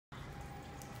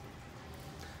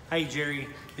Hey Jerry,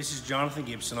 this is Jonathan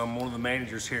Gibson. I'm one of the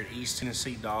managers here at East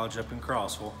Tennessee Dodge up in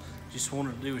Crossville. Just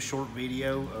wanted to do a short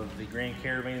video of the Grand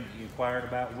Caravan that you inquired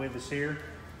about with us here.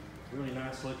 Really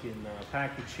nice looking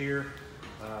package here.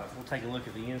 We'll take a look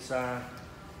at the inside.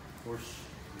 Of course,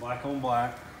 black on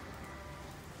black.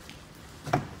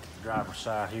 Driver's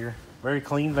side here. Very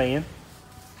clean van.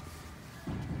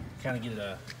 Kind of get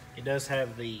it does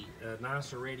have the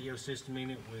nicer radio system in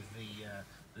it with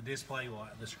the display.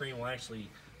 The screen will actually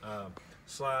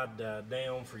slide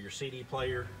down for your CD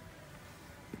player.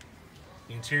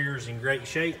 The interior is in great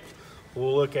shape.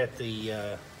 We'll look at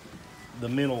the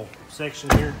middle section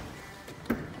here.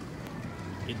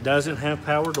 It doesn't have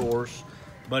power doors,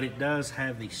 but it does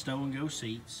have the stow and go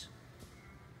seats,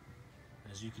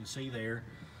 as you can see there.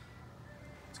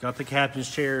 It's got the captain's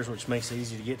chairs, which makes it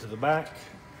easy to get to the back.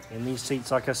 And these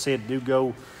seats, like I said, do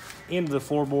go into the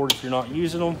floorboard if you're not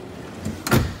using them.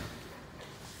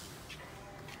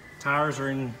 Tires are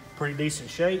in pretty decent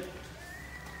shape.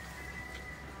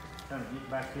 Kind of get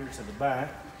back here to the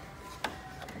back.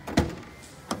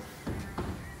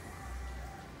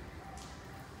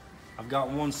 I've got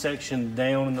one section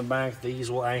down in the back. These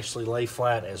will actually lay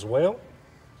flat as well.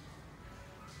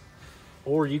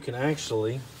 Or you can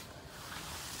actually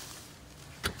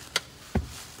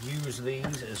use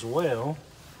these as well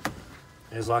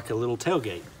as like a little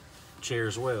tailgate chair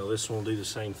as well. This one will do the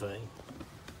same thing.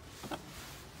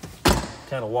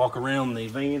 Kind of walk around the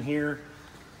van here.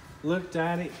 Looked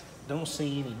at it, don't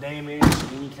see any damage,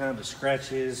 any kind of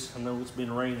scratches. I know it's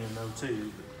been raining though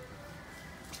too.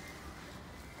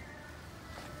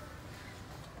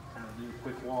 Kind of do a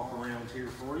quick walk around here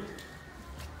for you.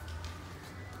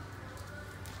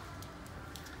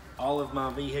 All of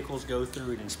my vehicles go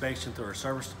through an inspection through our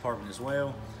service department as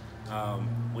well.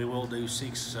 We will do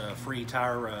 6 free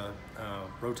tire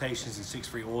rotations and 6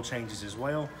 free oil changes as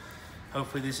well.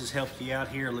 Hopefully this has helped you out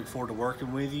here. I look forward to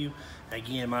working with you.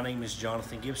 Again, my name is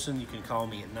Jonathan Gibson. You can call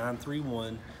me at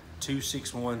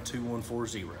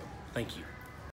 931-261-2140. Thank you.